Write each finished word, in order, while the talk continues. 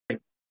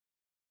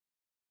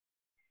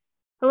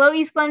Hello,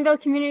 East Glenville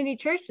Community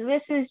Church.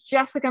 This is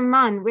Jessica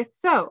Munn with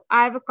So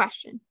I Have a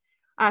Question.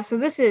 So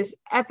this is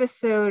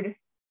episode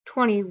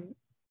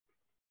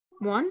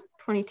 21,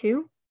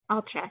 22.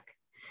 I'll check.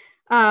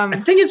 I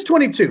think it's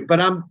 22,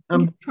 but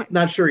I'm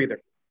not sure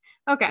either.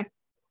 Okay,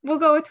 we'll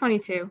go with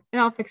 22,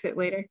 and I'll fix it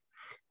later.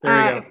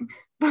 There you go.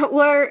 But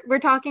we're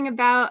talking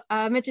about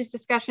Mitch's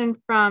discussion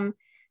from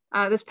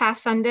this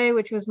past Sunday,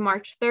 which was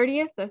March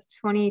 30th of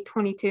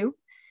 2022,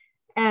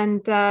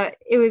 and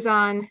it was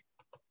on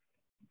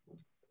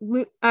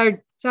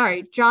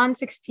John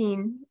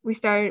 16. We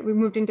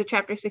moved into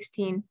chapter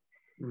 16.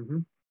 Mm-hmm.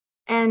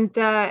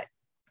 And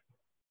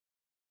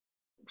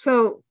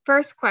so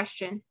first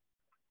question,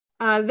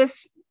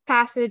 this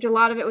passage, a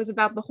lot of it was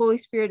about the Holy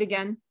Spirit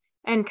again,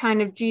 and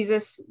kind of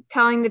Jesus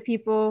telling the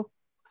people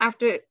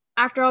after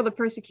all the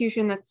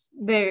persecution that's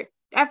there,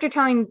 after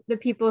telling the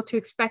people to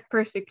expect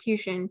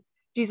persecution,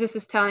 Jesus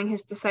is telling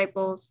his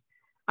disciples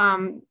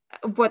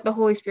what the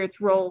Holy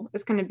Spirit's role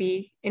is going to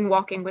be in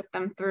walking with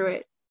them through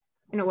it,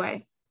 in a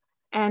way,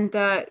 and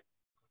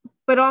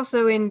but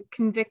also in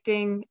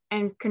convicting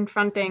and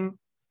confronting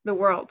the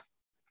world.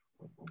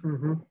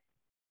 Mm-hmm.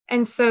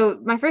 And so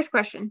my first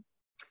question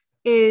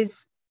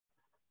is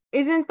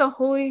the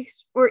Holy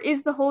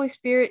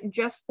Spirit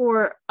just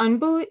for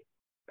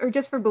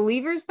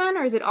believers then,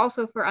 or is it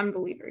also for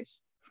unbelievers?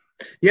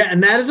 Yeah,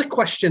 and that is a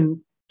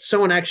question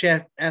someone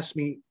actually asked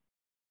me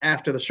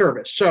after the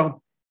service.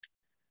 So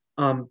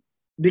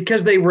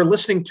because they were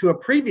listening to a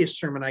previous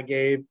sermon I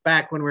gave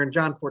back when we were in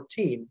John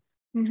 14,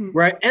 mm-hmm.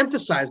 where I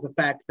emphasized the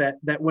fact that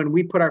when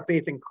we put our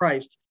faith in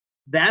Christ,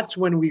 that's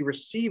when we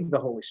receive the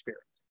Holy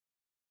Spirit.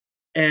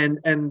 And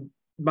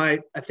I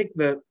think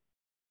the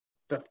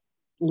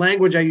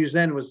language I used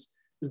then was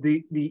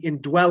the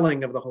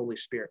indwelling of the Holy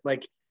Spirit.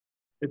 Like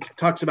it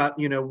talks about,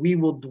 we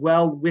will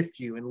dwell with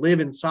you and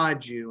live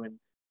inside you,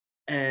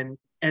 and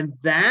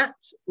that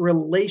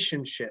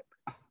relationship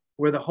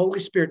where the Holy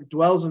Spirit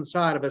dwells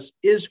inside of us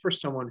is for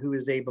someone who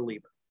is a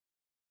believer.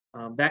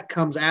 That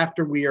comes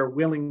after we are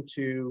willing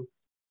to,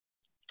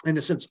 in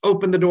a sense,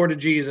 open the door to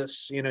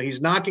Jesus.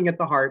 He's knocking at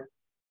the heart,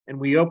 and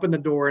we open the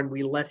door and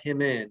we let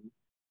him in.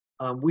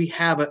 We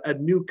have a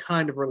new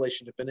kind of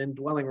relationship, an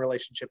indwelling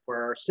relationship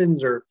where our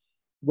sins are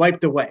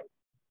wiped away.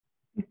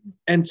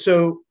 And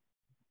so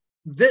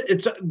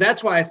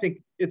that's why I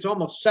think it's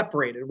almost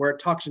separated, where it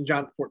talks in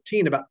John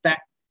 14 about that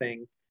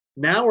thing.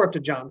 Now we're up to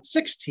John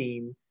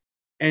 16,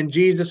 and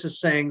Jesus is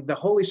saying the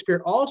Holy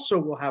Spirit also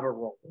will have a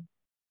role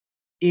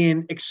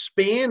in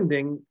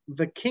expanding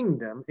the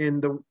kingdom,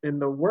 in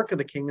the work of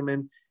the kingdom,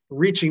 and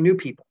reaching new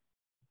people.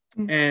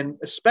 Mm-hmm. And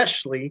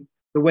especially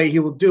the way he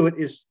will do it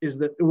is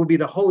that it will be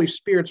the Holy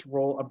Spirit's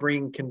role of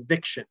bringing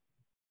conviction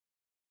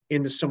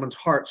into someone's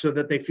heart so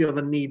that they feel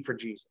the need for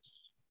Jesus.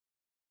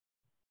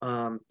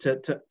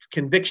 To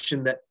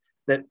conviction that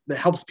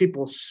helps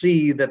people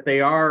see that they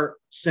are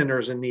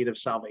sinners in need of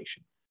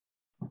salvation.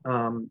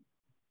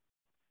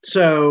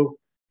 So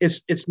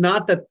it's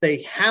not that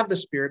they have the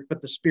Spirit,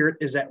 but the Spirit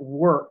is at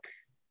work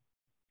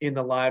in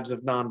the lives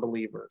of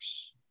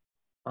non-believers,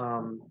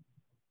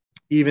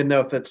 even though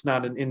if it's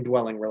not an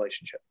indwelling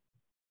relationship.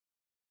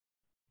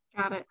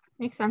 Got it.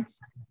 Makes sense.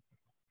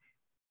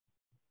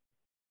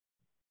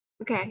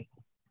 Okay.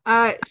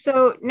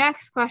 So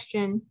next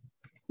question.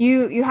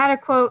 You had a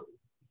quote,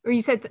 or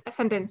you said a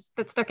sentence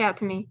that stuck out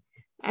to me.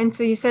 And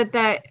so you said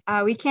that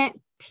we can't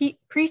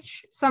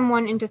preach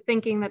someone into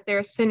thinking that they're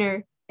a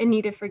sinner in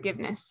need of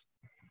forgiveness.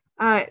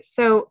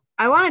 So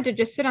I wanted to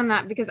just sit on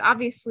that, because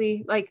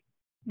obviously, like,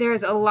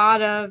 there's a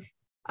lot of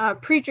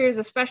preachers,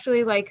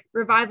 especially like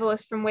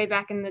revivalists from way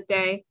back in the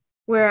day,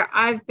 where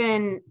I've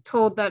been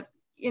told that,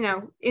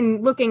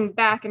 in looking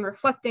back and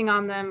reflecting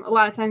on them, a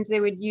lot of times they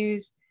would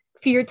use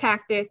fear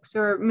tactics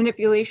or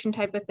manipulation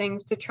type of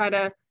things to try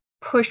to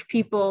push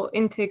people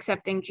into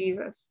accepting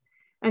Jesus.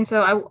 And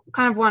so I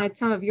kind of wanted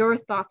some of your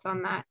thoughts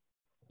on that.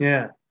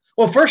 Yeah.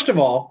 Well, first of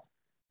all,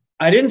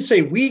 I didn't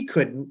say we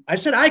couldn't. I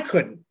said I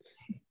couldn't.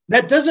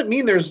 That doesn't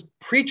mean there's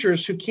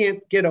preachers who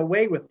can't get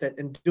away with it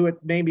and do it.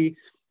 Maybe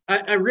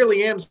I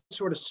really am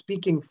sort of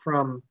speaking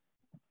from,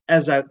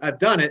 as I've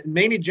done it,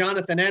 maybe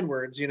Jonathan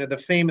Edwards, the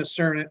famous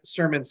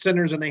sermon,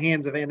 Sinners in the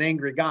Hands of an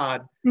Angry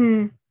God.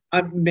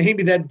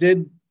 Maybe that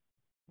did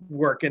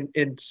work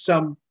in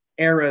some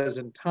eras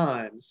and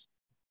times.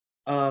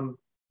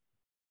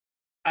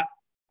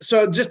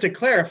 So just to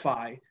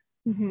clarify,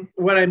 mm-hmm.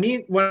 what I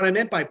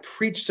meant by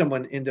preach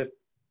someone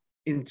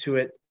into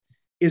it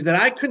is that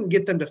I couldn't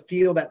get them to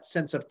feel that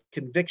sense of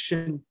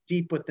conviction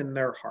deep within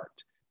their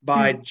heart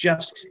by mm-hmm.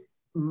 just,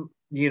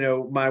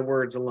 my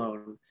words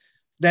alone.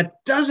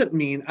 That doesn't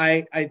mean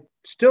I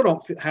still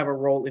don't have a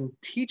role in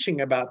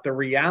teaching about the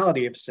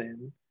reality of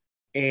sin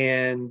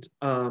and,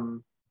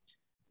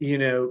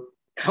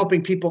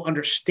 helping people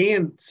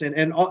understand sin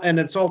and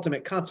its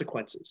ultimate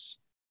consequences.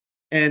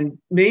 And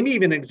maybe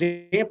even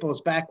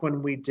examples back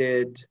when we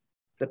did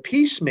the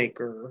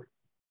Peacemaker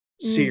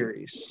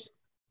series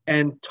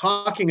and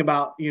talking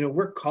about,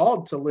 we're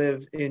called to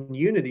live in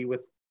unity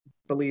with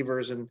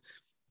believers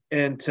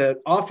and to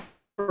offer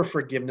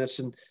forgiveness.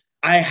 And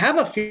I have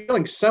a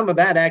feeling some of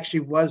that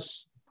actually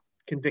was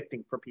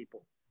convicting for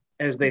people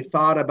as they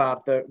thought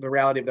about the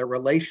reality of their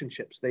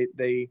relationships.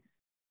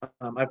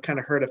 I've kind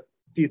of heard a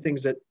few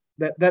things that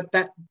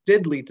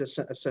did lead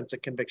to a sense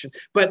of conviction.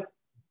 But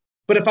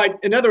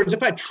in other words,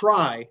 if I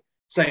try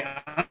say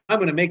I'm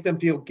going to make them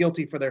feel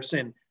guilty for their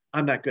sin,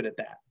 I'm not good at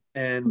that,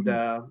 and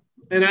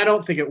I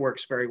don't think it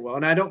works very well.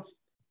 And I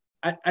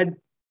at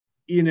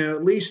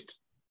least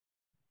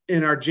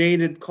in our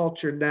jaded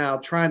culture now,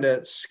 trying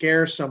to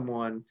scare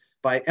someone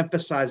by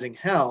emphasizing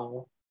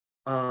hell,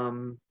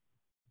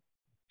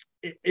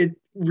 it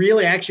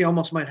really actually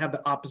almost might have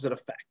the opposite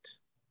effect.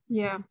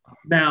 Yeah.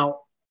 Now,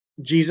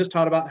 Jesus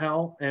taught about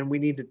hell, and we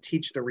need to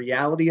teach the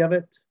reality of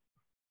it,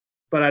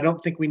 but I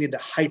don't think we need to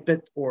hype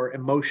it or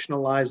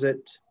emotionalize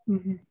it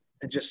and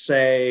just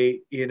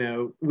say,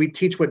 we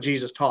teach what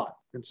Jesus taught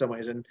in some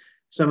ways. And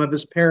some of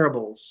his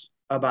parables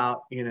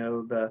about,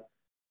 the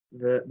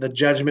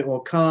judgment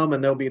will come,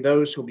 and there'll be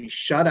those who'll be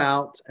shut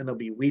out, and there'll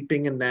be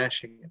weeping and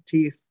gnashing of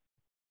teeth.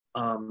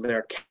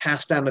 They're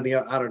cast down to the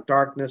outer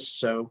darkness.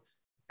 So,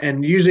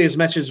 and usually his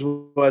message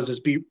is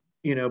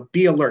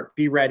be alert,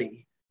 be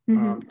ready.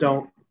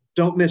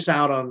 Don't miss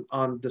out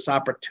on this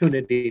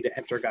opportunity to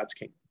enter God's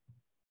kingdom.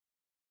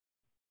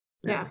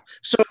 Yeah.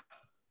 So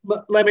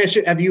let me ask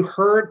you, have you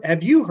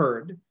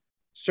heard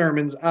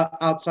sermons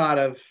outside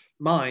of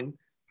mine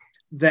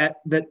that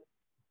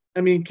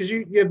because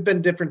you've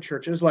been different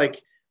churches,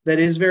 like that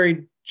is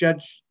very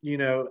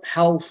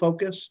hell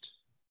focused,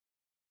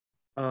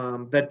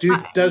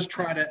 that does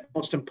try to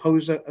almost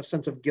impose a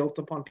sense of guilt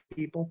upon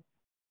people?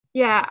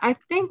 Yeah, I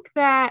think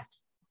that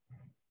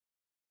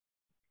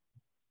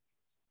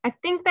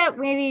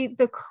maybe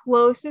the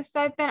closest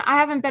I've been, I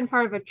haven't been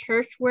part of a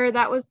church where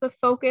that was the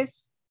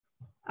focus,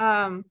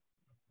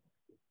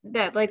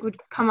 that like would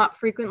come up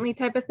frequently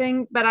type of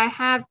thing, but I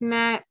have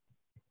met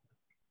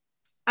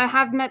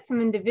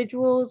some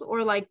individuals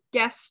or like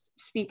guest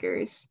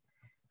speakers,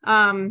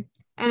 and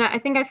I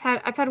think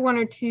I've had one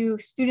or two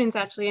students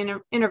actually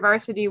in a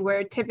varsity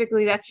where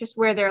typically that's just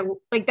where they're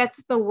like,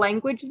 that's the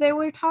language they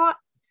were taught,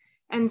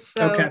 and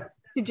so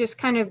to just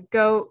kind of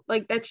go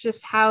like, that's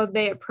just how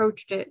they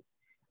approached it,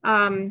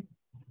 and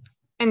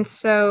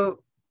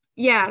so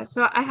yeah,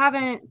 so I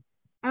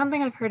don't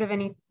think I've heard of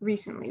any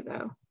recently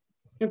though.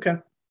 Okay.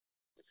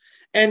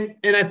 And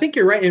I think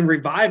you're right. In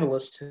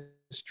revivalist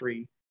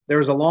history, there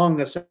was a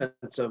long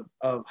sense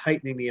of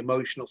heightening the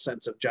emotional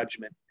sense of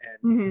judgment,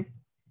 and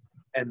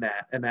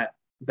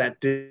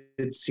that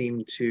did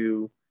seem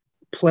to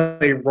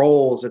play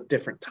roles at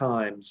different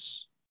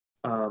times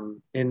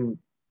in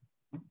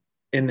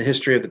the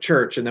history of the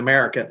church, in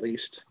America at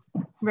least.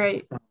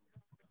 Right.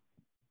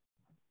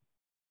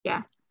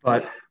 Yeah.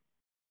 But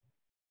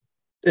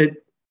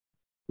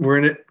we're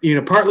in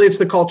it, partly it's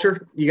the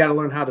culture. You got to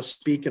learn how to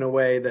speak in a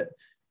way that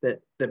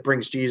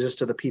brings Jesus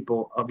to the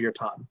people of your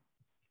time.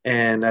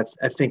 And I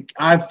think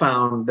I've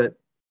found that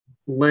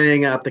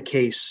laying out the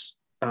case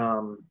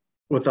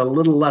with a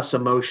little less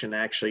emotion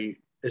actually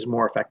is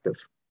more effective.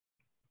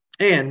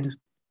 And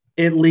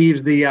it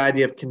leaves the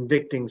idea of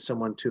convicting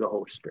someone to the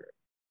Holy Spirit.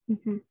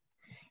 And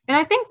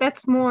I think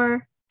that's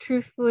more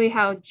truthfully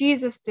how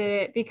Jesus did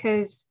it,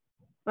 because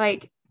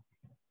like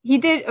he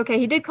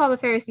did call the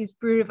Pharisees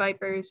brood of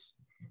vipers,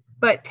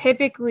 but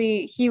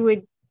typically he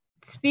would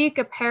speak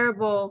a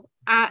parable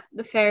at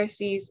the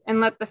Pharisees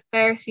and let the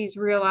Pharisees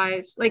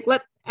realize, like,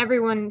 let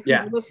everyone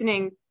who's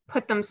listening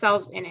put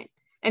themselves in it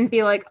and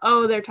be like,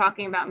 oh, they're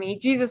talking about me.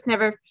 Jesus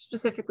never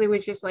specifically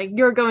was just like,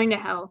 you're going to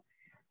hell,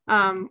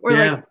 or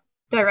like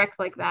direct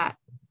like that.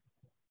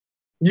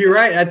 You're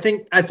right. I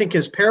think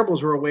his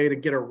parables were a way to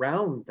get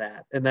around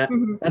that, and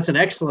that's an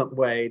excellent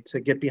way to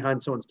get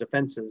behind someone's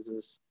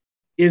defenses.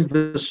 Is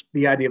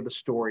the idea of the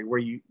story where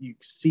you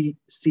see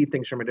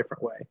things from a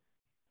different way.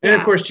 And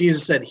of course,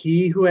 Jesus said,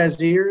 he who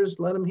has ears,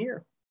 let him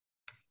hear.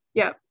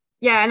 Yeah.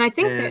 Yeah. And I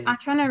think that I'm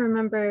trying to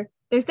remember,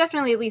 there's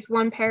definitely at least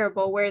one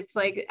parable where it's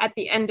like at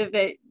the end of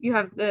it, you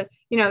have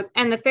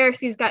and the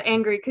Pharisees got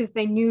angry because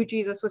they knew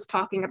Jesus was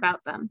talking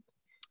about them.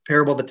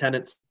 Parable of the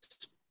tenants.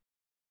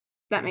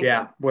 That makes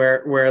sense.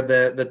 Where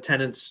the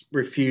tenants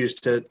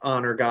refused to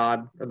honor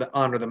God, or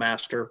honor the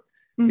master,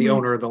 the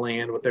owner of the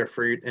land with their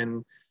fruit,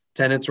 and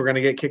tenants were going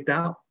to get kicked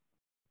out.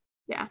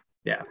 Yeah.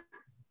 Yeah.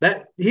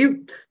 That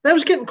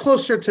was getting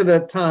closer to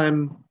the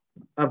time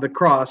of the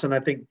cross, and I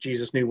think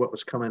Jesus knew what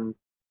was coming,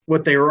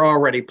 what they were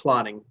already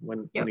plotting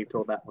when he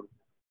told that one.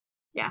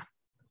 Yeah.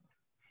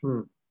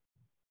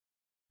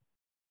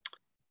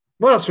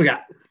 What else we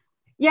got?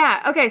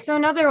 Yeah. Okay. So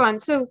another one.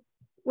 So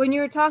when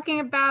you were talking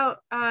about,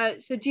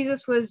 so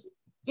Jesus was,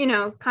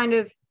 kind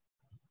of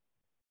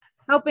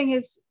helping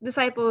his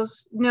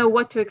disciples know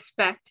what to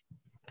expect,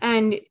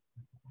 and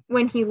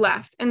when he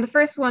left. And the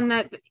first one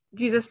that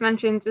Jesus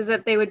mentions is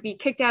that they would be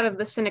kicked out of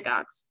the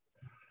synagogues.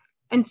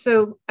 And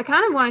so I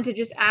kind of wanted to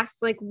just ask,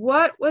 like,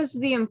 what was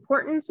the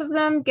importance of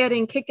them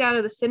getting kicked out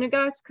of the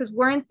synagogues? Because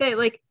weren't they,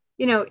 like,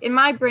 in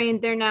my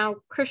brain, they're now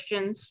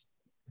Christians.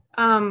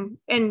 And,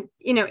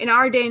 in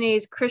our day and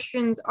age,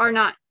 Christians are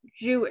not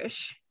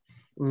Jewish.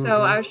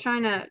 So I was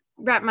trying to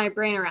wrap my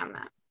brain around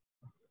that.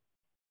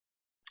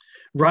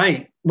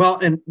 Right. Well,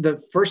 and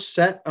the first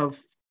set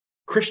of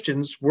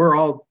Christians were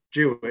all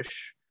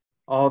Jewish,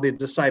 all the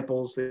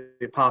disciples, the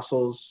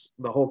apostles,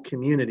 the whole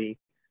community.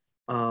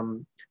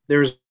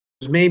 There's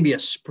maybe a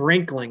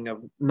sprinkling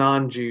of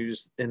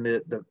non-Jews in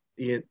the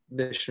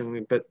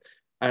initially, but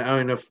I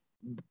don't know if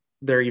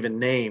they're even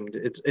named.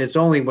 It's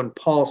only when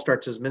Paul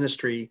starts his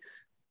ministry,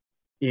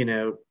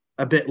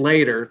 a bit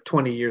later,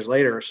 20 years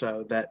later or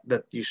so,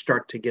 that you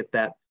start to get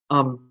that.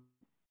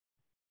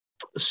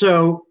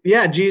 So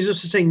yeah,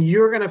 Jesus is saying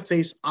you're going to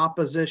face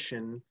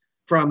opposition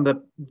from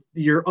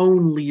your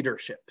own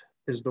leadership,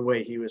 is the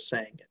way he was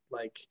saying it.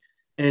 Like,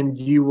 and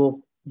you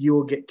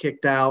will get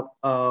kicked out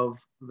of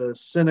the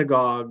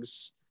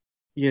synagogues.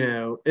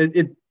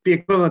 It'd be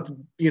equivalent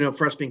to,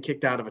 for us being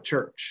kicked out of a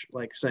church,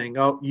 like saying,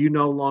 oh, we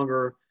no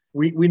longer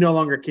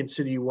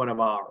consider you one of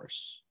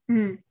ours.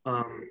 Mm.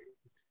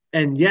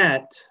 And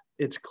yet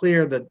it's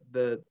clear that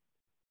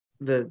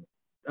the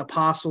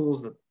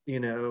apostles,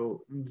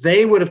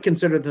 they would have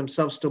considered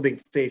themselves still being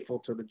faithful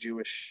to the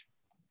Jewish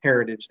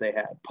heritage they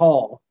had.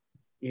 Paul,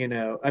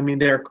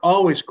 they're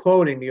always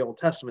quoting the Old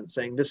Testament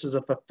saying this is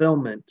a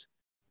fulfillment.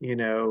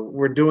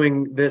 We're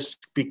doing this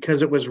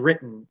because it was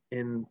written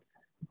in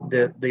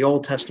the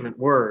Old Testament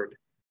word.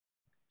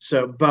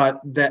 So, but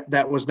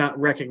that was not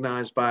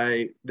recognized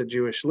by the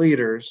Jewish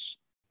leaders.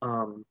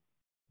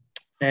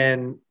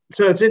 And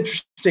so it's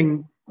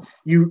interesting.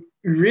 You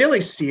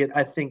really see it,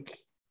 I think,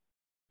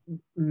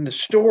 in the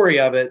story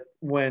of it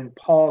when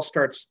Paul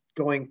starts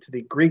going to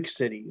the Greek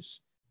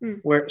cities,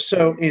 where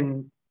so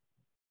in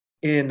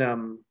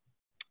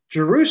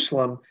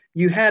Jerusalem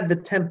you had the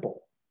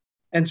temple,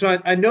 and so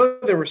I know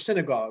there were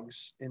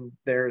synagogues in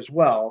there as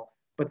well,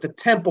 but the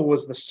temple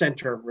was the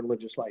center of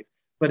religious life.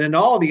 But in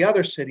all the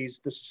other cities,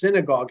 the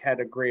synagogue had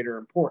a greater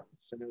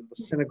importance, and it was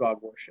the synagogue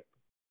worship.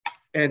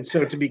 And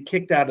so to be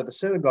kicked out of the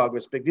synagogue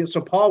was a big deal.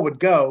 So Paul would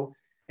go,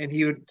 and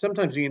he would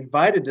sometimes be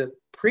invited to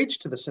preach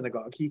to the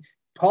synagogue.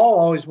 Paul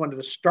always wanted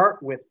to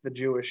start with the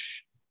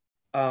Jewish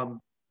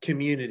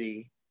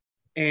community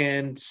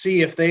and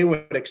see if they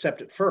would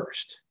accept it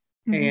first.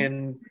 Mm-hmm.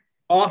 And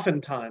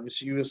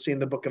oftentimes, you will see in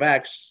the book of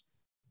Acts,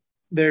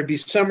 there'd be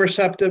some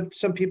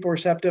people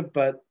receptive,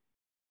 but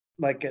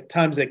like at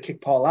times they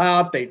kick Paul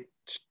out, they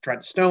tried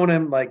to stone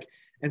him,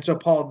 and so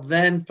Paul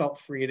then felt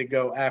free to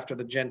go after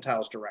the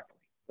Gentiles directly,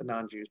 the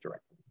non-Jews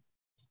directly.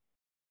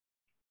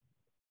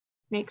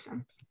 Makes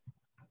sense.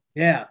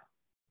 Yeah.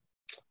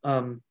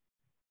 And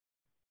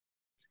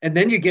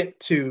then you get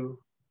to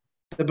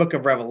the book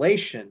of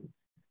Revelation.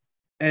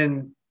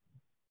 And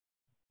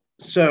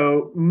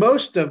so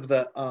most of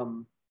the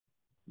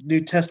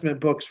New Testament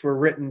books were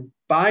written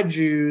by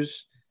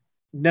Jews,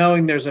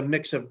 knowing there's a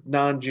mix of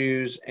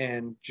non-Jews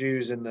and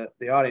Jews in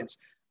the audience.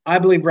 I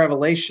believe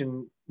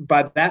Revelation,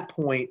 by that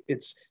point,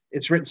 it's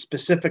written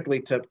specifically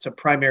to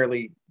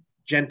primarily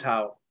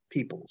Gentile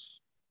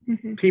peoples,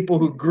 mm-hmm. people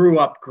who grew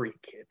up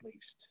Greek, at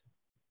least.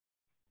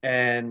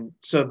 And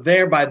so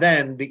by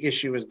then, the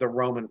issue is the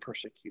Roman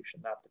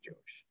persecution, not the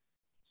Jewish.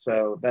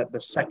 So that the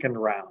second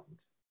round.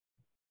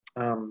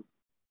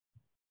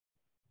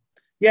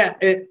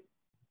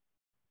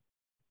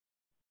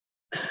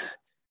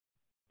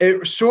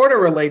 It sort of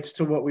relates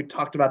to what we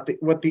talked about,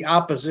 what the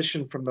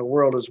opposition from the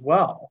world as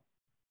well.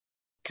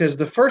 Because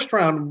the first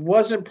round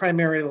wasn't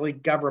primarily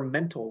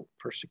governmental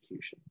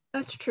persecution.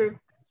 That's true.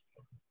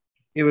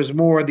 It was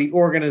more the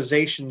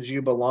organizations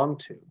you belong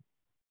to.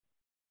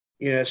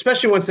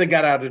 Especially once they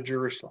got out of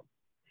Jerusalem.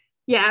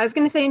 Yeah, I was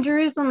going to say in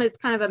Jerusalem, it's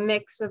kind of a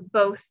mix of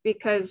both,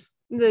 because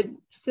the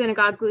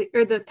synagogue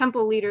or the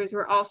temple leaders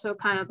were also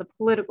kind of the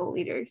political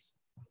leaders.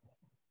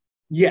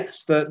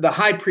 Yes, the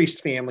high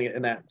priest family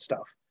and that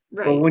stuff.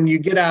 Right. But when you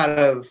get out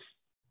of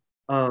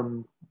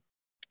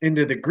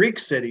into the Greek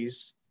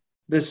cities,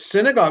 the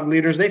synagogue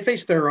leaders, they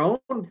faced their own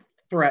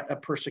threat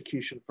of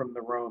persecution from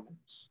the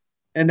Romans.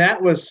 And that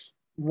was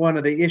one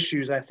of the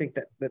issues I think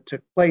that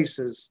took place,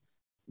 is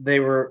they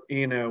were,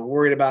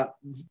 worried about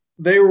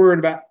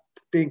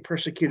being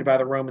persecuted by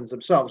the Romans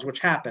themselves, which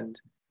happened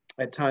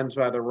at times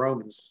by the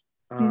Romans.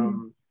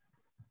 Mm-hmm.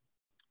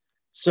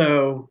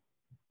 So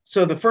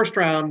the first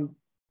round,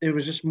 it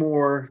was just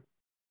more,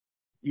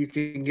 you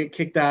can get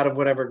kicked out of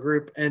whatever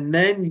group. And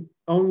then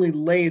only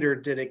later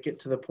did it get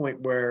to the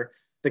point where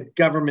the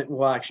government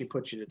will actually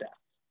put you to death.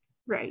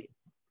 Right.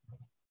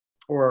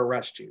 Or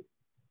arrest you.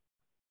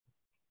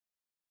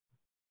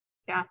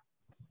 Yeah.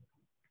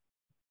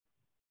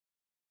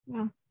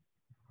 Yeah.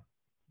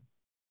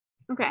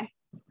 Okay.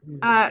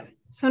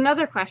 So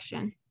another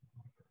question.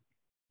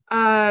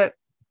 So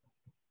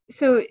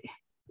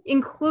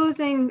in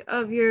closing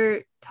of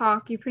your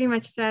talk, you pretty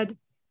much said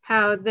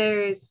how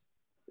there's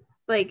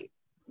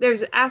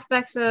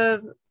aspects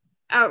of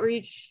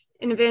outreach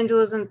and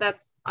evangelism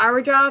that's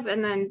our job,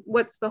 and then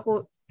what's the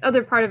whole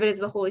other part of it is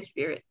the Holy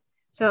Spirit.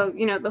 So,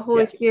 the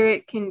Holy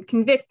Spirit can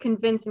convict,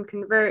 convince, and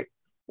convert,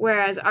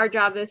 whereas our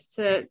job is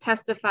to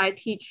testify,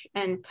 teach,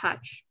 and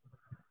touch.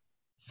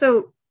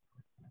 So,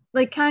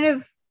 do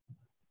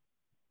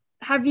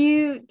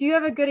you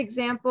have a good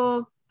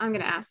example I'm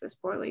going to ask this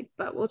poorly,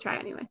 but we'll try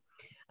anyway.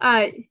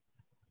 How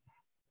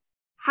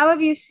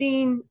have you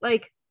seen,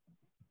 like,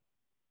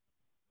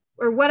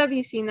 or what have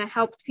you seen that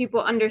helped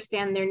people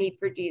understand their need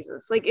for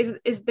Jesus? Like,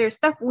 is there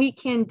stuff we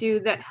can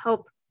do that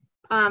help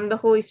the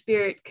Holy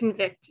Spirit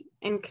convict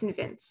and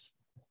convince?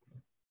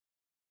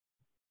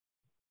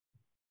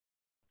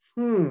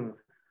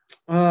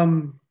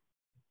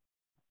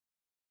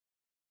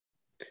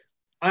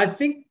 I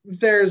think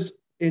there's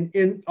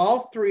in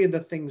all three of the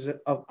things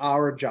of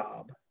our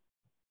job,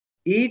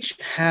 each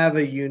have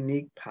a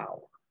unique power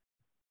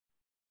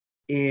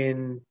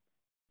in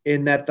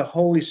that the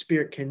Holy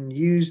Spirit can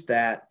use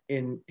that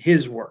in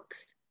his work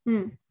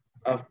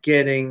of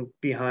getting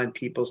behind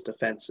people's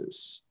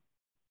defenses.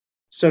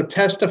 So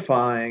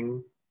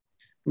testifying,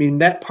 I mean,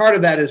 that part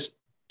of that is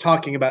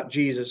talking about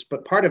Jesus,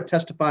 but part of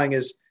testifying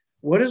is,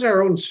 what is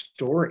our own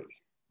story?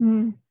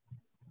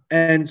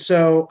 And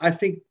so I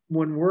think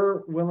when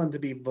we're willing to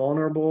be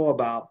vulnerable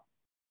about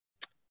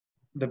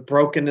the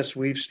brokenness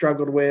we've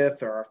struggled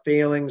with, or our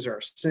failings, or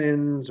our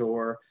sins,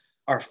 or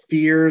our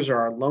fears, or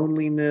our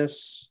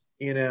loneliness,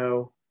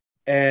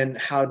 and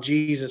how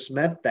Jesus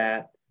met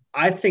that,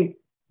 I think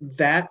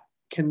that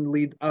can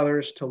lead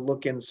others to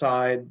look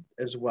inside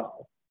as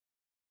well,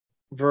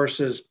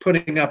 versus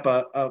putting up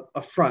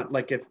a front.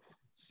 Like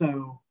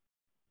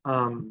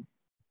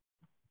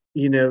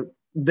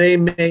they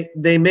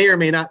may or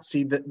may not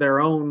see their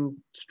own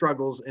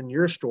struggles in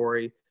your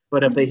story,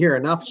 but if they hear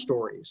enough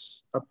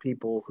stories of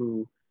people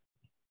who,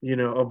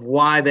 of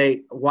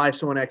why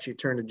someone actually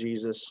turned to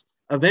Jesus,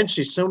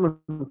 eventually someone's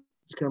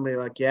going to be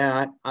like,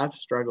 yeah, I've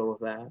struggled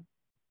with that.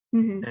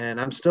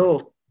 And I'm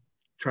still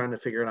trying to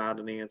figure out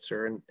an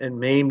answer. And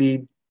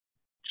maybe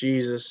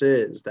Jesus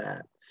is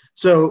that.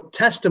 So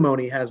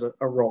testimony has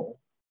a role,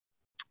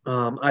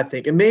 I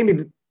think, and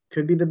maybe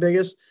could be the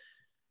biggest.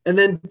 And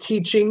then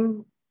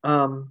teaching,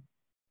 of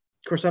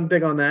course, I'm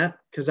big on that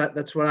because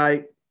that's what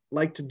I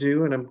like to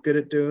do and I'm good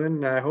at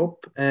doing, I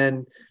hope.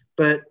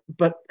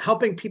 But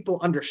helping people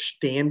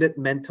understand it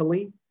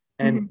mentally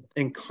and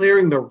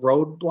clearing the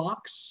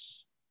roadblocks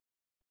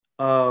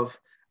of,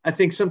 I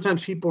think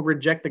sometimes people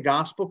reject the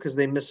gospel because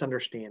they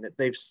misunderstand it.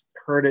 They've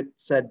heard it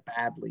said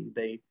badly.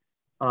 They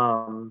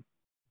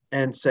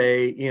and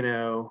say,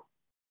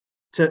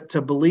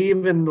 to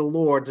believe in the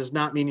Lord does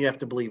not mean you have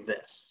to believe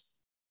this.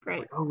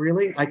 Right. Like, oh,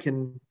 really? I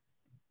can.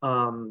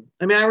 I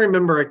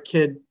remember a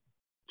kid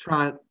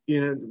trying,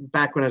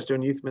 back when I was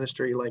doing youth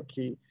ministry, like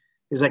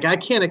he's like, I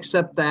can't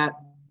accept that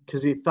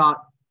because he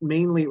thought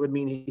mainly it would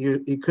mean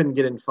he couldn't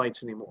get in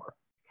fights anymore.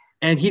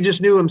 And he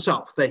just knew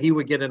himself that he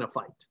would get in a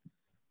fight.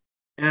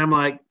 And I'm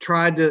like,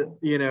 tried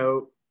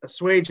to,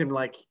 assuage him,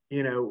 like,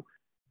 he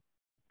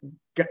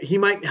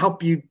might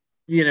help you,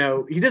 he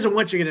doesn't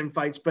want you to get in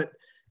fights, but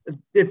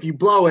if you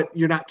blow it,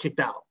 you're not kicked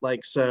out.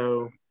 Like,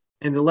 so,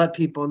 and to let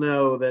people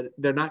know that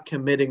they're not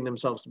committing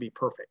themselves to be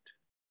perfect.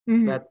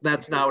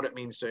 That's not what it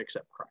means to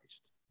accept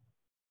Christ.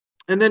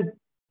 And then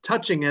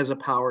touching as a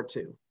power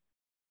too,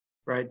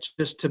 right?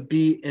 Just to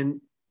be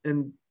in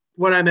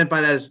what I meant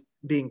by that is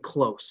being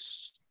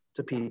close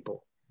to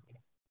people,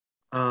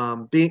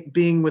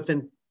 being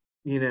within,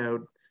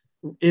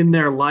 in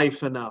their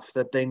life enough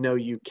that they know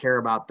you care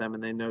about them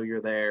and they know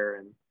you're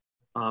there,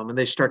 and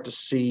they start to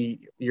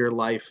see your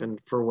life and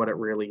for what it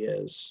really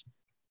is.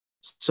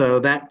 So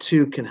that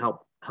too can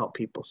help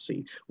people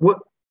see.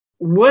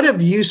 What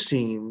have you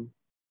seen,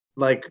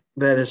 like,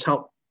 that has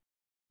helped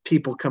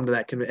people come to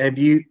that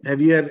conviction?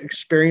 Have you had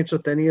experience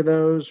with any of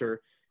those,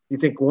 or you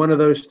think one of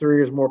those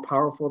three is more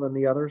powerful than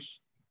the others?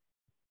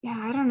 Yeah,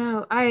 I don't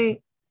know. I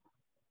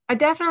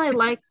definitely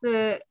like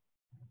the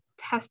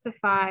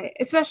testify,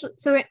 especially.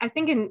 So I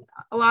think in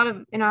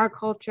our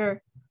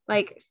culture,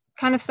 like,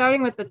 kind of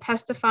starting with the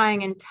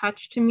testifying and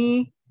touch to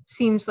me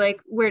seems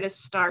like where to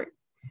start.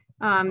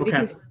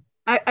 Because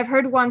I've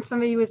heard once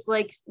somebody was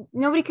like,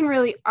 nobody can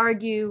really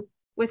argue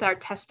with our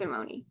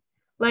testimony.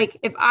 Like,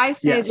 if I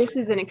say this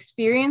is an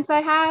experience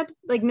I had,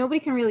 like, nobody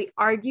can really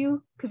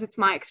argue because it's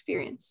my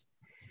experience.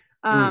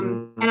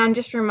 And I'm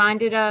just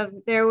reminded of,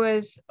 there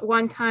was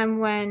one time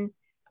when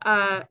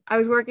I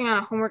was working on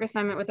a homework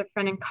assignment with a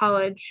friend in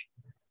college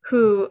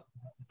who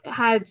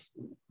had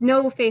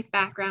no faith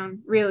background,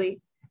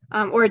 really,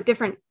 or a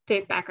different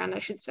faith background, I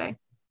should say.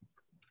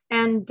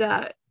 And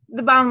the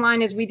bottom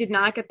line is we did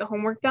not get the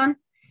homework done.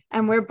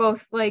 And we're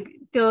both, like,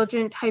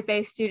 diligent type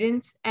A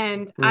students.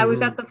 And I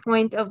was at the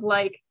point of,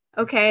 like,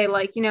 okay,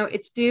 like,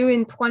 it's due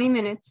in 20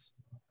 minutes.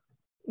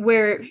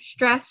 We're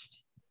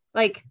stressed.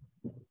 Like,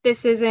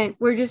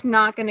 we're just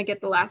not going to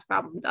get the last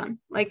problem done.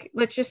 Like,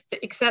 let's just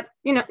accept,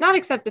 not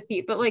accept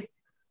defeat, but, like,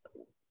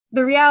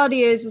 the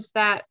reality is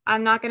that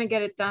I'm not going to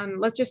get it done.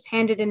 Let's just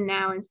hand it in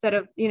now instead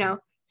of,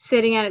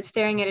 sitting at it,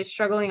 staring at it,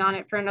 struggling on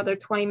it for another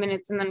 20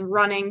 minutes and then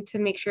running to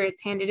make sure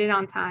it's handed in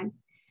on time.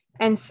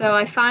 And so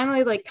I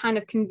finally, like, kind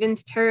of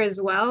convinced her as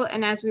well.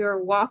 And as we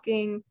were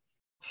walking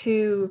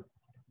to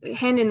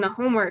hand in the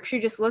homework, she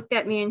just looked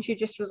at me and she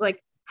just was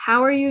like,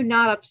 how are you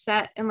not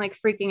upset and, like,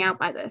 freaking out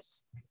by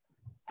this?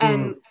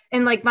 And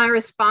like, my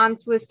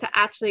response was to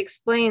actually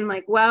explain,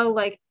 like, well,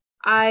 like,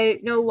 I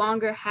no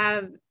longer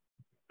have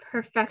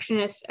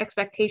perfectionist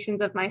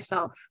expectations of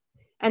myself.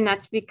 And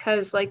that's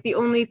because like the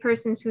only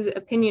person whose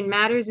opinion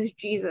matters is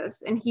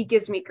Jesus, and he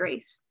gives me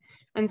grace.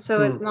 And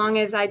so as long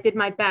as I did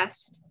my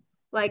best,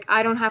 like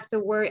I don't have to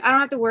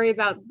worry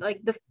about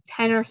like the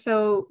 10 or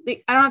so,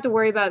 I don't have to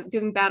worry about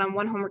doing bad on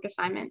one homework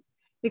assignment,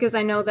 because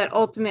I know that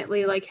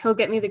ultimately like he'll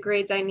get me the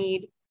grades I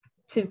need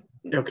to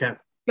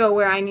go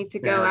where I need to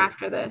go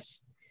after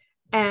this.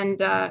 And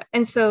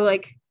so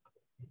like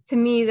to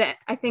me, that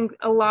I think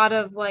a lot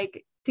of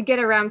like to get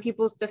around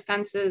people's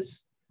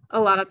defenses a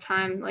lot of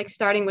time, like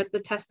starting with the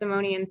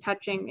testimony and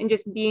touching and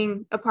just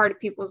being a part of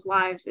people's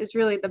lives is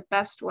really the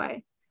best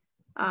way.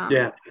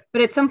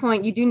 But at some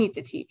point you do need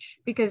to teach,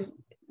 because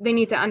they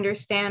need to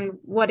understand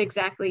what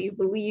exactly you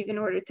believe in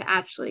order to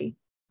actually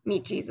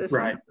meet Jesus.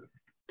 Right.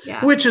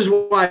 Which is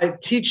why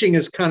teaching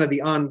is kind of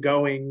the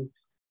ongoing,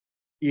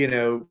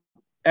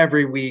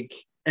 every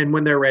week. And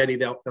when they're ready,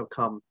 they'll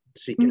come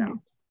seek it out.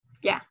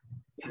 Yeah.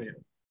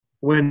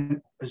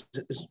 When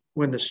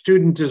the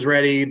student is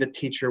ready, the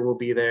teacher will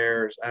be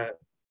there.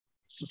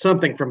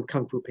 Something from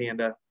Kung Fu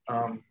Panda.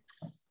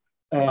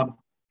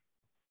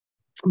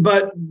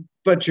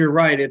 But you're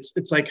right.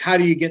 It's like, how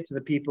do you get to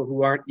the people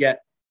who aren't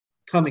yet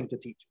coming to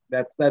teach?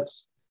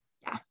 That's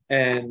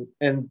and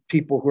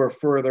people who are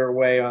further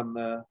away on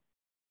the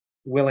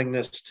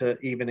willingness to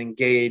even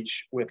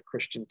engage with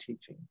Christian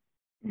teaching.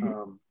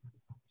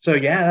 So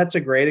that's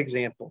a great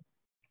example.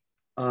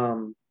 I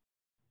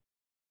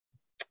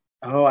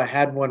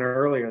had one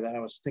earlier that I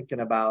was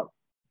thinking about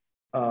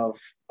I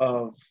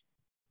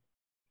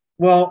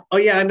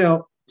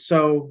know.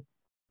 So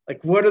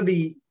like, what are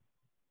the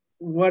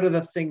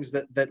things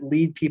that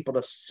lead people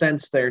to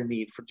sense their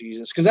need for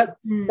Jesus? Because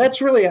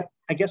that's really,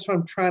 I guess, what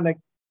I'm trying to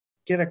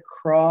get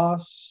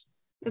across.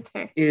 That's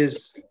fair.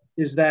 Is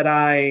that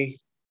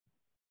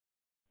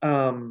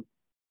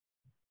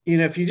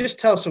if you just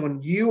tell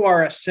someone you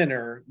are a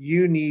sinner,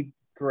 you need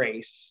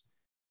grace,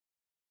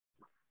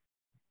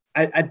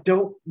 they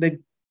don't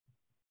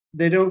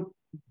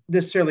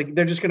necessarily,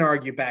 they're just going to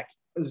argue back,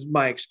 is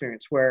my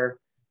experience,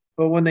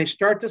 but when they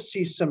start to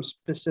see some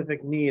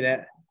specific need,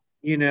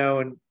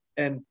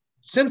 and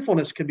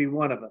sinfulness could be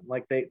one of them.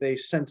 Like they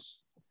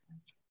sense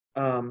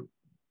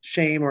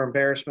shame or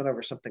embarrassment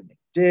over something they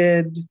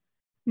did.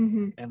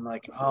 And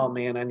like, oh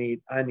man, I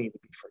need to be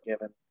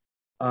forgiven.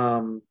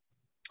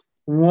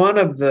 One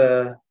of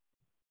the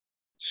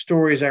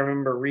stories I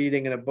remember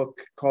reading in a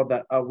book called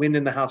 "The Wind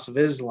in the House of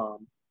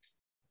Islam"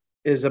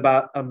 is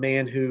about a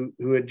man who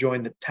had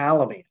joined the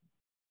Taliban,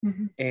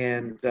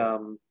 and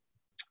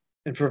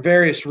for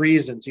various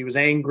reasons, he was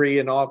angry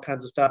and all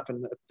kinds of stuff,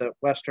 and the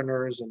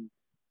Westerners, and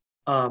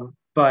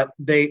but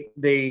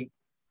they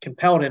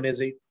compelled him,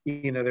 they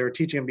were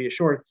teaching him to be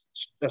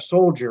a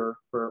soldier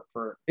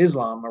for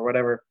Islam or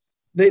whatever.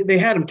 They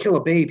had him kill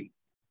a baby,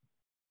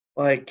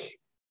 like.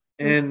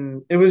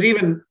 And it was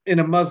even in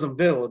a Muslim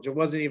village. It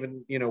wasn't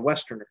even,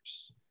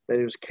 Westerners that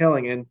he was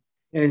killing.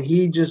 And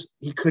he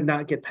could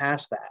not get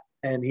past that.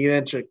 And he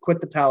eventually quit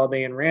the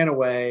Taliban, ran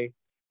away.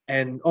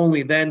 And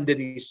only then did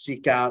he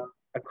seek out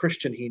a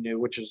Christian he knew,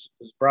 which is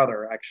his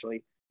brother,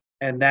 actually.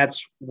 And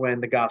that's when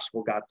the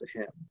gospel got to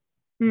him.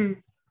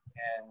 And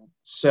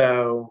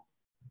so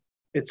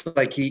it's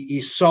like he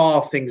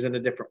saw things in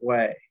a different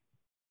way.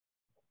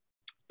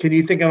 Can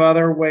you think of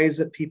other ways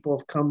that people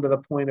have come to the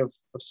point of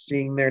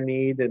seeing their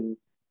need and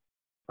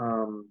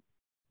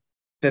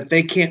that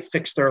they can't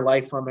fix their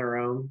life on their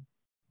own?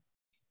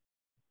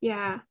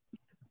 Yeah.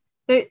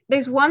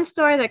 There's one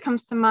story that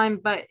comes to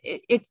mind, but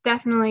it's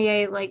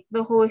definitely like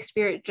the Holy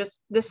Spirit just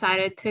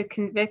decided to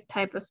convict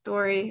type of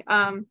story.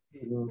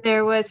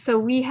 There was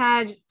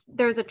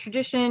a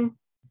tradition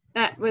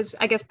that was,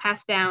 I guess,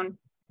 passed down,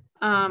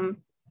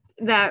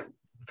 that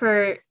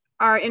for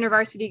our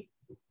InterVarsity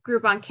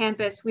group on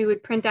campus, we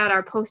would print out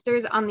our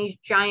posters on these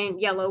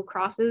giant yellow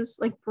crosses,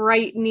 like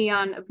bright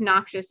neon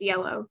obnoxious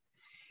yellow.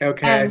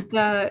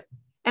 And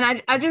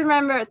I just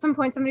remember at some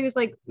point somebody was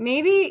like,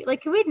 maybe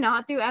like, can we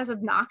not do as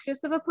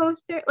obnoxious of a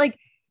poster, like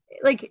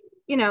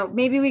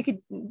maybe we could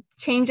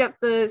change up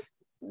the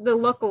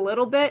look a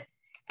little bit.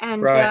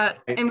 And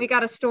and we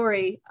got a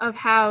story of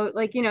how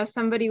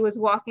somebody was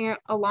walking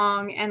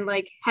along and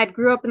had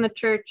grew up in the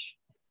church,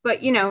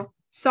 but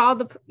saw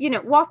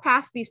walk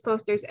past these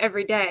posters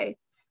every day.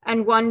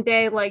 And one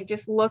day,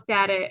 just looked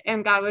at it,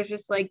 and God was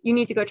just like, you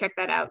need to go check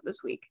that out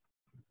this week.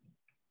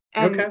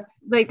 And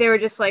they were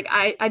just like,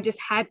 I just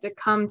had to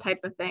come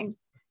type of thing.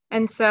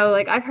 And so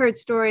I've heard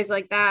stories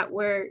like that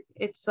where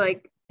it's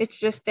it's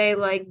just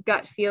a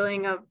gut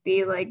feeling of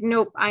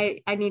nope, I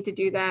need to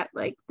do that.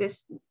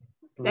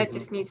 That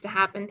just needs to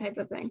happen type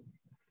of thing.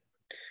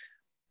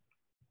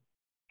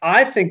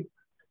 I think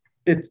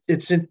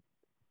it's in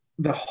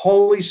the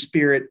Holy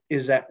Spirit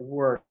is at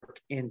work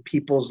in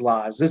people's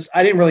lives.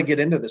 I didn't really get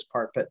into this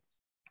part, but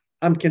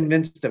I'm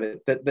convinced of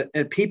it,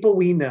 that people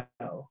we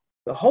know,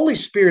 the Holy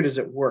Spirit is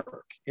at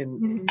work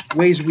in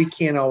ways we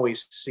can't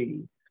always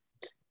see.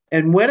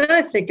 And when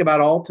I think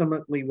about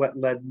ultimately what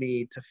led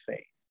me to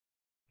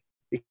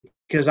faith,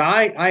 because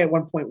I at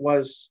one point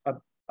was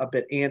a a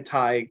bit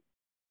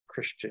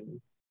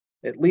anti-Christian.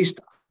 At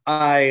least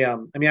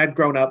I'd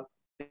grown up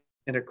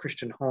in a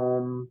Christian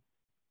home,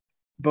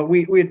 but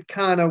we'd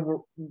kind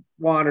of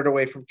wandered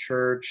away from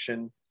church,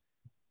 and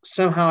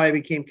somehow I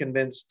became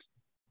convinced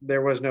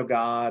there was no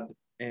God,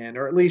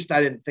 or at least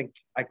I didn't think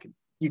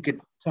you could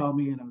tell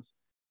me, and I was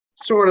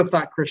sort of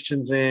thought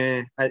Christians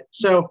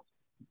so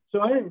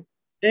I didn't,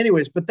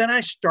 anyways, but then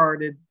I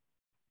started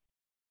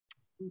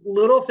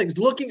little things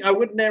I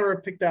would never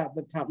have picked out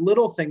the top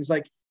little things,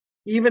 like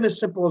even as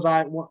simple as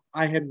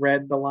I had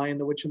read The Lion,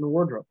 the Witch, and the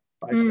Wardrobe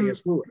by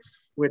C.S. Lewis,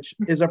 which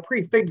is a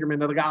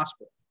prefigurement of the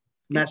gospel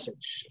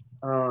message.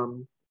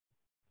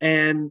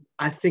 And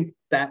I think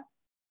that,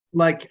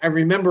 like, I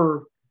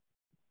remember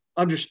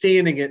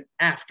understanding it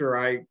after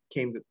I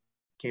came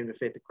to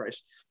faith in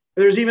Christ.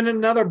 There's even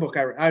another book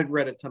I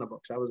read a ton of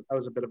books. I was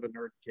a bit of a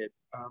nerd kid,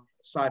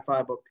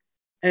 sci-fi book,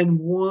 and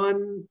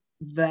one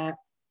that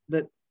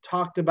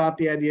talked about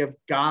the idea of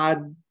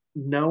God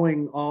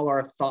knowing all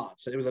our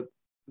thoughts. It was a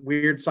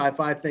weird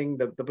sci-fi thing.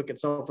 The book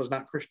itself was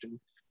not Christian,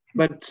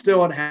 but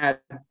still it had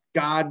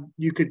God.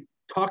 You could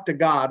talk to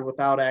God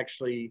without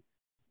actually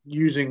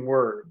using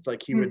words.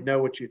 Like, he would know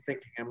what you're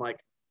thinking. I'm like,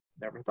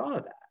 never thought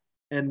of that.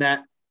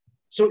 And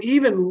so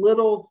even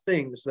little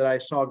things that I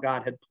saw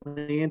God had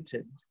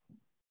planted,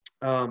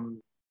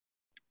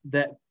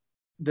 that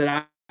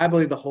I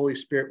believe the Holy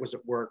Spirit was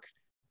at work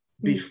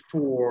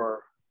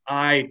before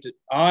I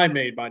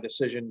made my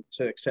decision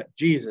to accept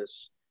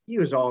Jesus. He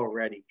was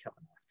already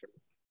coming after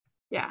me.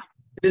 Yeah.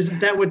 Isn't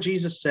that what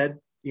Jesus said?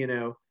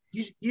 You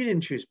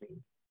didn't choose me.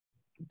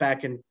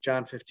 Back in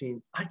John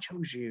 15, I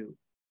chose you,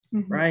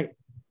 right?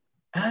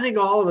 And I think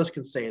all of us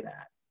can say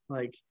that.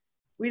 Like,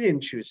 we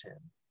didn't choose him.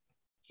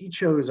 He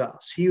chose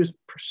us. He was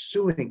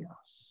pursuing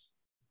us.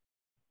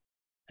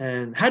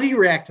 And how do you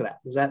react to that?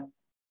 Is that?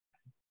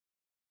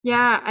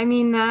 Yeah, I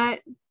mean,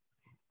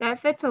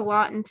 that fits a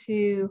lot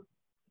into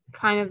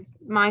kind of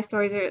my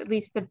stories, or at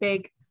least the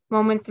big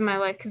moments in my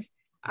life, because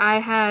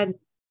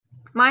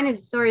mine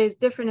story is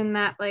different in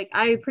that, like,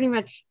 I pretty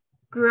much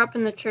grew up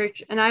in the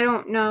church, and I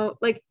don't know,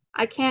 like,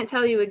 I can't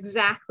tell you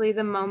exactly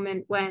the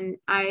moment when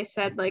I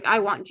said, like, I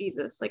want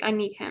Jesus, like, I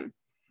need him.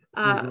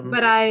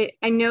 But I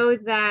know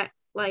that,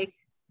 like,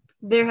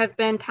 there have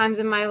been times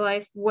in my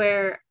life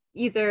where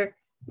either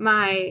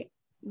my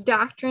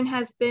doctrine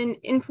has been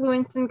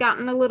influenced and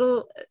gotten a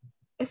little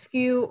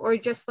askew, or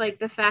just like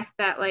the fact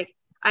that, like,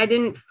 I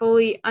didn't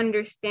fully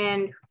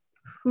understand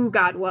who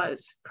God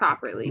was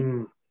properly,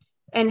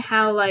 and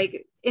how,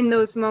 like, in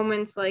those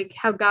moments, like,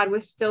 how God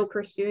was still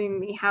pursuing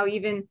me, how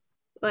even,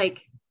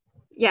 like,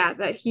 yeah,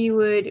 that he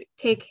would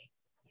take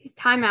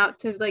time out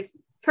to, like,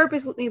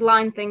 purposely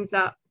line things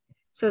up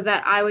so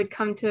that I would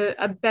come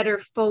to a better,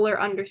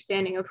 fuller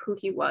understanding of who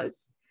he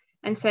was,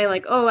 and say,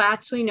 like, oh,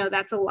 actually, no,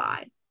 that's a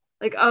lie.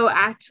 Like, oh,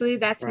 actually,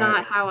 that's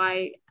not how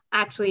I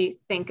actually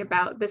think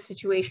about the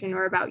situation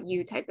or about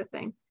you, type of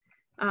thing.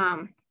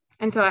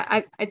 And so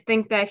I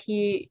think that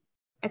he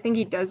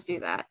does do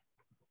that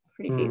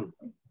pretty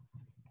faithfully.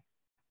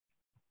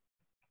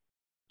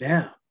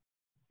 Yeah.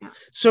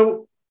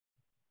 So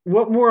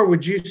what more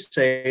would you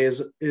say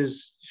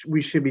is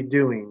we should be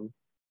doing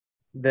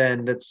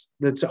then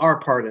that's our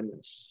part in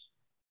this?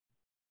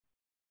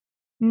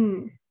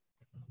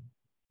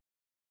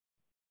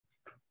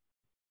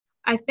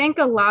 I think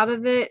a lot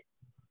of it,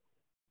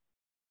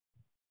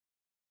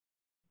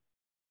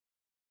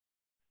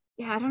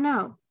 I don't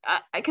know,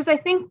 because I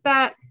think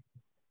that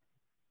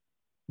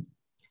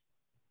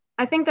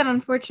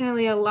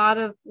unfortunately a lot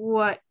of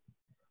what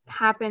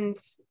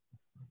happens,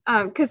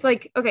 because,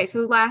 like, okay, so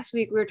last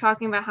week we were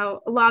talking about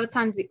how a lot of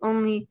times the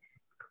only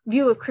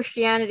view of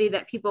Christianity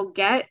that people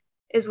get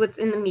is what's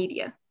in the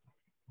media.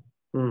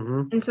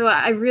 And so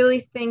I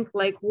really think,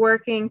 like,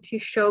 working to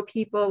show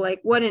people,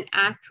 like, what an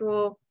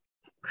actual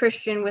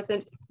Christian with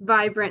a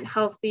vibrant,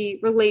 healthy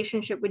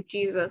relationship with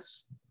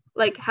Jesus,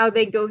 like, how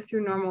they go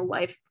through normal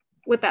life,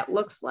 what that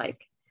looks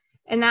like.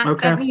 And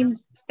that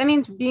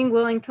means being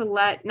willing to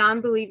let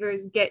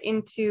non-believers get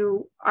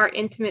into our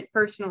intimate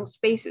personal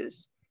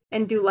spaces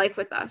and do life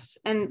with us,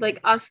 and,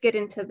 like, us get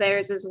into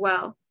theirs as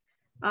well.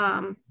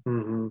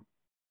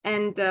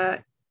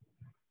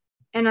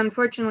 And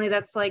unfortunately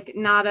that's, like,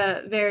 not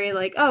a very,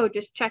 like, oh,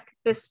 just check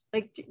this,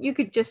 like, you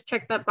could just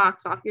check that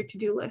box off your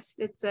to-do list.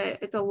 It's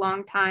a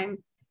long time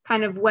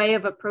kind of way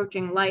of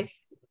approaching life,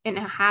 in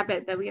a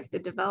habit that we have to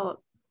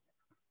develop.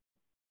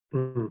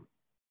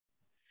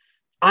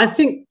 I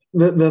think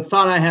the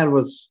thought I had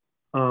was,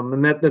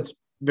 and that's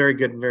very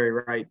good and very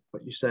right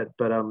what you said,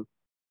 but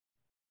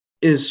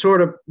is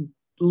sort of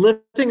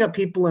lifting up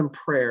people in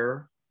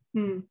prayer,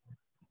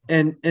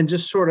 and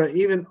just sort of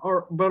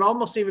but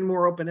almost even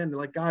more open-ended,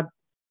 like, God,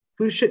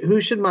 who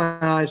should my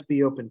eyes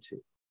be open to?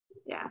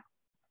 Yeah.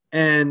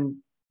 And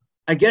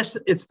I guess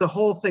it's the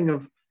whole thing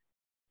of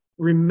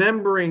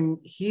remembering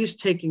he's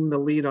taking the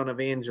lead on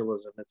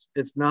evangelism.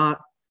 It's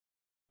not,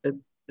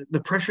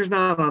 the pressure's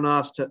not on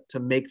us to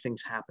make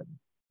things happen.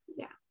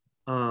 Yeah.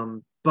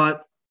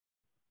 But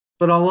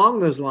along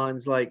those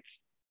lines, like,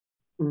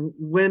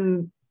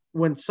 when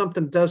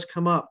something does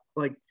come up,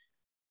 like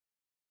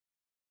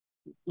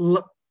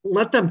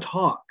let them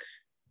talk.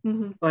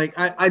 Mm-hmm. Like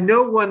I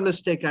know one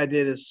mistake I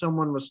did is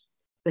someone was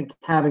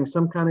having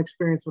some kind of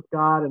experience with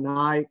God, and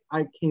I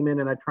came in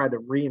and I tried to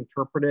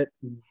reinterpret it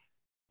and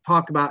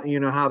talk about,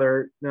 how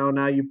they're, no,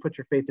 now you put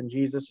your faith in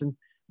Jesus, and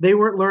they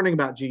weren't learning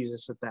about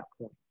Jesus at that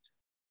point.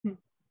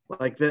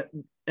 Like that,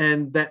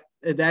 and that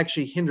it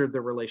actually hindered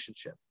the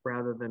relationship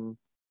rather than,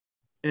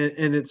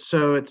 and it's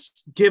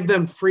give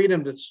them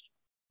freedom to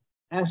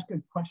ask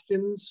good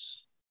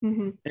questions.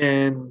 Mm-hmm.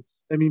 And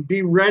I mean,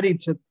 be ready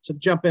to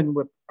jump in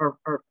with our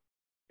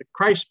the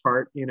Christ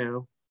part,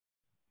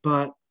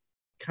 but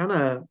kind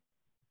of,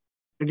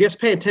 I guess,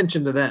 pay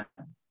attention to them.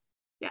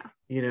 Yeah.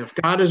 If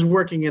God is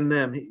working in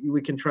them,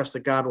 we can trust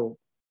that God will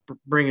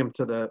bring him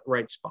to the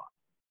right spot.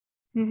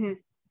 Mm-hmm.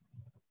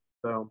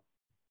 So.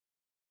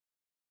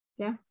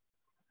 Yeah.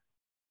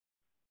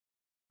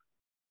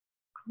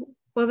 Cool.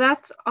 Well,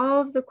 that's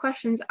all of the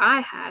questions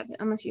I had,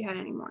 unless you had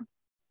any more.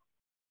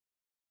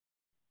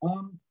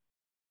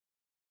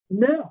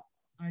 No,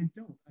 I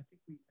don't. I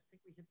think we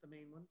hit the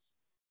main ones.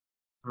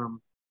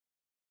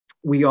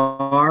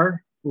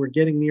 We're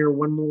getting near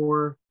one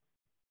more.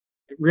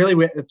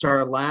 Really, it's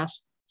our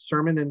last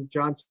sermon in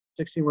John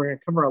 16. We're going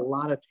to cover a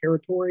lot of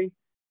territory,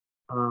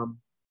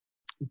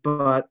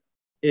 but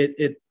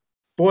it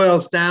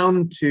boils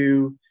down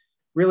to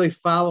really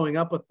following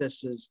up with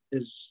this is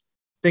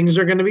things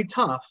are going to be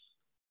tough.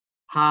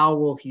 How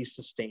will he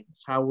sustain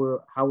us? How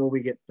will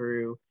we get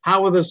through?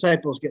 How will the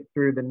disciples get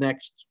through the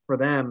next, for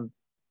them,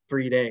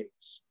 3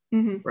 days?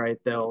 Mm-hmm. Right?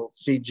 They'll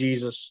see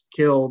Jesus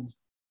killed,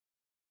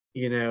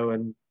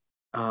 and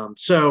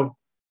so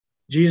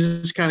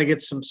Jesus kind of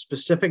gets some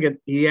specific.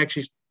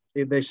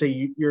 They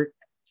say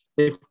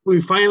if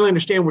we finally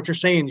understand what you're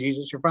saying,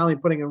 Jesus, you're finally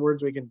putting in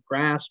words we can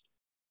grasp,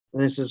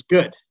 and this is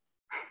good.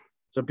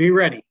 So be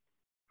ready.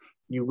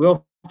 You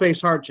will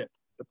face hardship,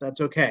 but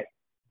that's okay.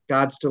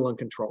 God's still in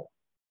control.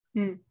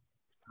 Mm.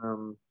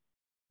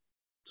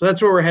 So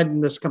that's where we're heading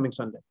this coming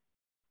Sunday.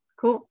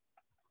 Cool.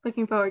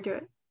 Looking forward to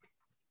it.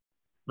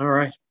 All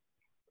right.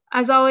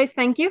 As always,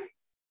 thank you.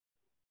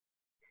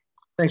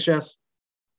 Thanks, Jess.